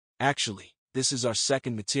Actually, this is our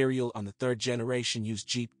second material on the third-generation used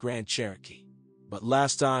Jeep Grand Cherokee. But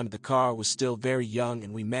last time the car was still very young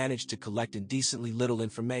and we managed to collect indecently little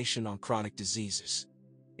information on chronic diseases.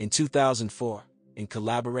 In 2004, in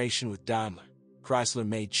collaboration with Daimler, Chrysler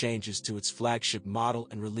made changes to its flagship model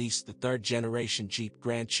and released the third-generation Jeep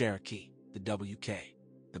Grand Cherokee, the WK.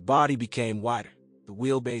 The body became wider, the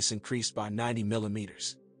wheelbase increased by 90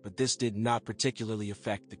 millimeters, but this did not particularly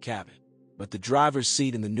affect the cabin. But the driver's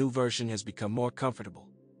seat in the new version has become more comfortable,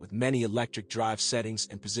 with many electric drive settings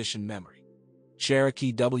and position memory.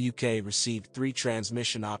 Cherokee WK received 3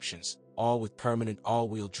 transmission options, all with permanent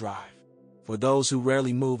all-wheel drive. For those who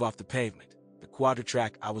rarely move off the pavement, the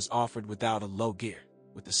Quadra-Track I was offered without a low gear,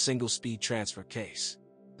 with a single-speed transfer case.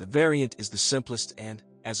 The variant is the simplest and,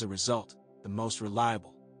 as a result, the most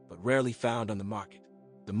reliable, but rarely found on the market.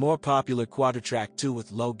 The more popular Quadra-Track 2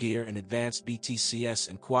 with low gear and advanced BTCS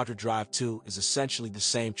and Quadra-Drive 2 is essentially the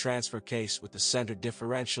same transfer case with a center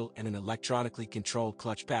differential and an electronically controlled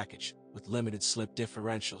clutch package, with limited slip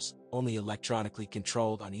differentials, only electronically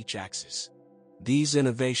controlled on each axis. These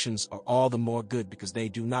innovations are all the more good because they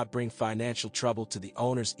do not bring financial trouble to the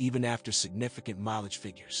owners even after significant mileage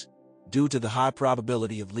figures. Due to the high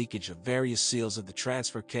probability of leakage of various seals of the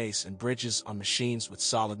transfer case and bridges on machines with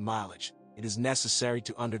solid mileage, it is necessary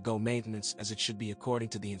to undergo maintenance as it should be according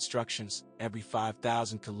to the instructions, every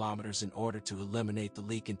 5,000 kilometers in order to eliminate the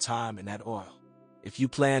leak in time and add oil. If you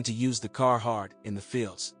plan to use the car hard in the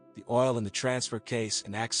fields, the oil in the transfer case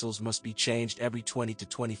and axles must be changed every 20 to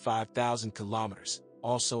 25,000 kilometers,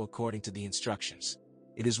 also according to the instructions.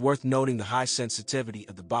 It is worth noting the high sensitivity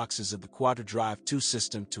of the boxes of the Quadra-Drive 2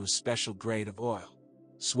 system to a special grade of oil.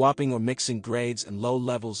 Swapping or mixing grades and low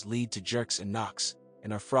levels lead to jerks and knocks,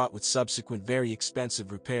 and are fraught with subsequent very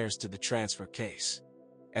expensive repairs to the transfer case.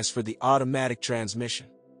 As for the automatic transmission,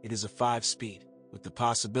 it is a 5-speed, with the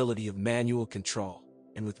possibility of manual control,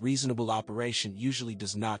 and with reasonable operation usually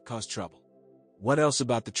does not cause trouble. What else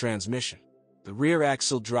about the transmission? The rear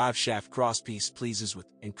axle driveshaft crosspiece pleases with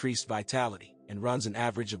increased vitality and runs an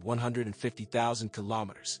average of 150,000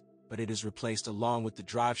 kilometers, but it is replaced along with the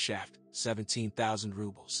driveshaft, 17,000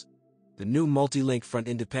 rubles. The new multi-link front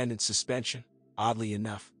independent suspension, oddly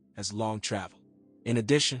enough, has long travel. In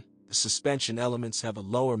addition, the suspension elements have a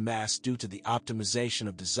lower mass due to the optimization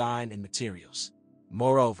of design and materials.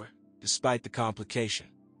 Moreover, despite the complication,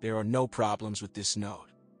 there are no problems with this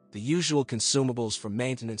node. The usual consumables for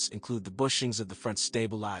maintenance include the bushings of the front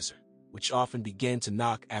stabilizer, which often begin to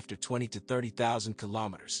knock after 20 to 30,000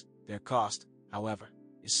 kilometers. Their cost, however,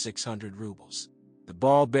 is 600 rubles. The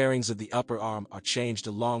ball bearings of the upper arm are changed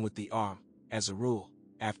along with the arm, as a rule,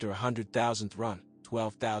 after 100,000th run,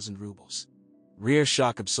 12,000 rubles. Rear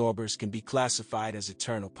shock absorbers can be classified as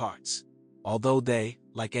eternal parts. Although they,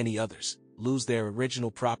 like any others, lose their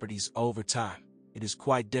original properties over time, it is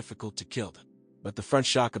quite difficult to kill them. But the front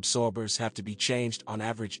shock absorbers have to be changed on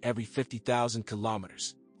average every 50,000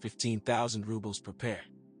 kilometers, 15,000 rubles per pair.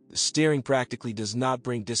 The steering practically does not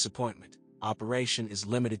bring disappointment. Operation is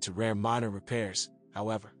limited to rare minor repairs.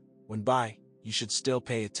 However, when buying, you should still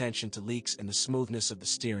pay attention to leaks and the smoothness of the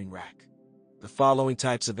steering rack. The following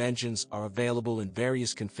types of engines are available in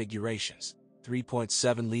various configurations: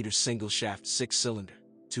 3.7-liter single-shaft 6-cylinder,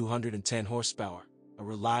 210 horsepower, a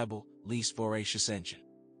reliable, least voracious engine.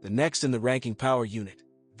 The next in the ranking power unit,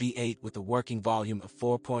 V8 with a working volume of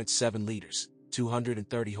 4.7 liters,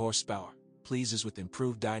 230 horsepower, pleases with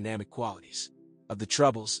improved dynamic qualities. Of the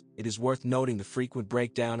troubles, it is worth noting the frequent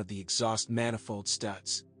breakdown of the exhaust manifold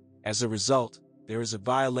studs. As a result, there is a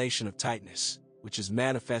violation of tightness, which is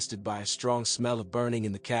manifested by a strong smell of burning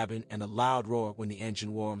in the cabin and a loud roar when the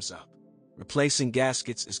engine warms up. Replacing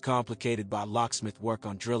gaskets is complicated by locksmith work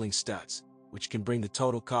on drilling studs, which can bring the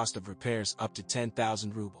total cost of repairs up to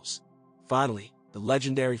 10,000 rubles. Finally, the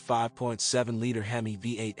legendary 5.7-liter Hemi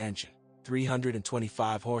V8 engine,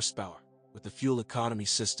 325 horsepower, with a fuel economy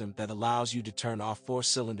system that allows you to turn off 4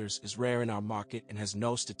 cylinders is rare in our market and has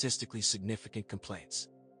no statistically significant complaints.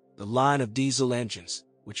 The line of diesel engines,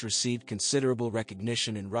 which received considerable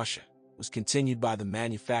recognition in Russia, was continued by the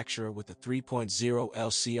manufacturer with a 3.0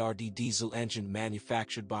 LCRD diesel engine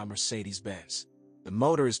manufactured by Mercedes-Benz. The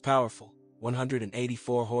motor is powerful,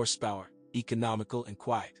 184 horsepower, economical and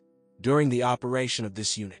quiet. During the operation of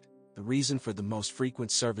this unit, the reason for the most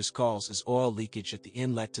frequent service calls is oil leakage at the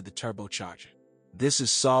inlet to the turbocharger. This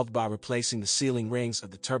is solved by replacing the sealing rings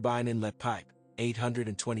of the turbine inlet pipe,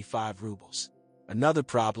 825 rubles. Another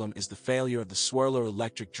problem is the failure of the swirler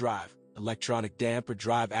electric drive, electronic damper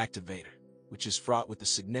drive activator, which is fraught with a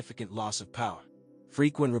significant loss of power.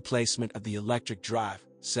 Frequent replacement of the electric drive,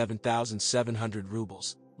 7,700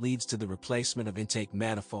 rubles, leads to the replacement of intake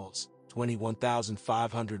manifolds,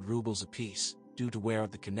 21,500 rubles apiece, due to wear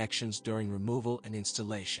of the connections during removal and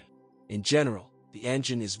installation. In general, the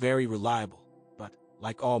engine is very reliable, but,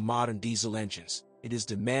 like all modern diesel engines, it is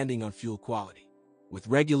demanding on fuel quality. With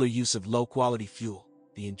regular use of low-quality fuel,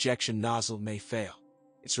 the injection nozzle may fail.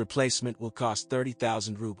 Its replacement will cost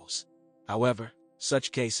 30,000 rubles. However,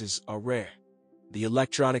 such cases are rare. The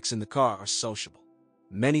electronics in the car are sociable.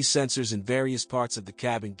 Many sensors in various parts of the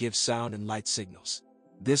cabin give sound and light signals.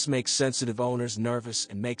 This makes sensitive owners nervous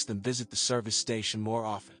and makes them visit the service station more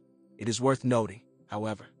often. It is worth noting,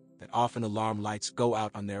 however, that often alarm lights go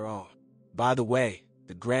out on their own. By the way,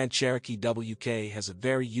 the Grand Cherokee WK has a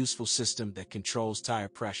very useful system that controls tire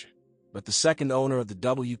pressure. But the second owner of the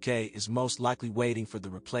WK is most likely waiting for the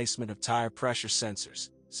replacement of tire pressure sensors,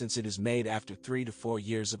 since it is made after 3 to 4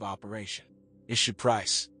 years of operation. Issue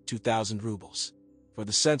price, 2,000 rubles. For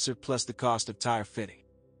the sensor plus the cost of tire fitting.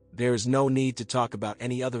 There is no need to talk about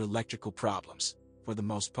any other electrical problems. For the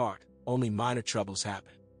most part, only minor troubles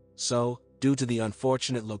happen. So, due to the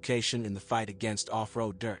unfortunate location in the fight against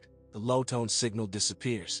off-road dirt, the low-tone signal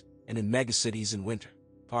disappears, and in megacities in winter,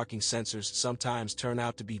 parking sensors sometimes turn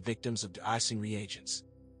out to be victims of de-icing reagents.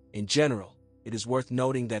 In general, it is worth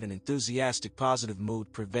noting that an enthusiastic positive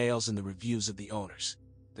mood prevails in the reviews of the owners.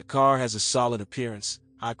 The car has a solid appearance,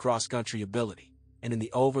 high cross-country ability, and in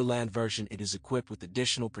the overland version it is equipped with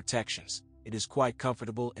additional protections. It is quite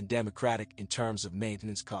comfortable and democratic in terms of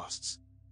maintenance costs.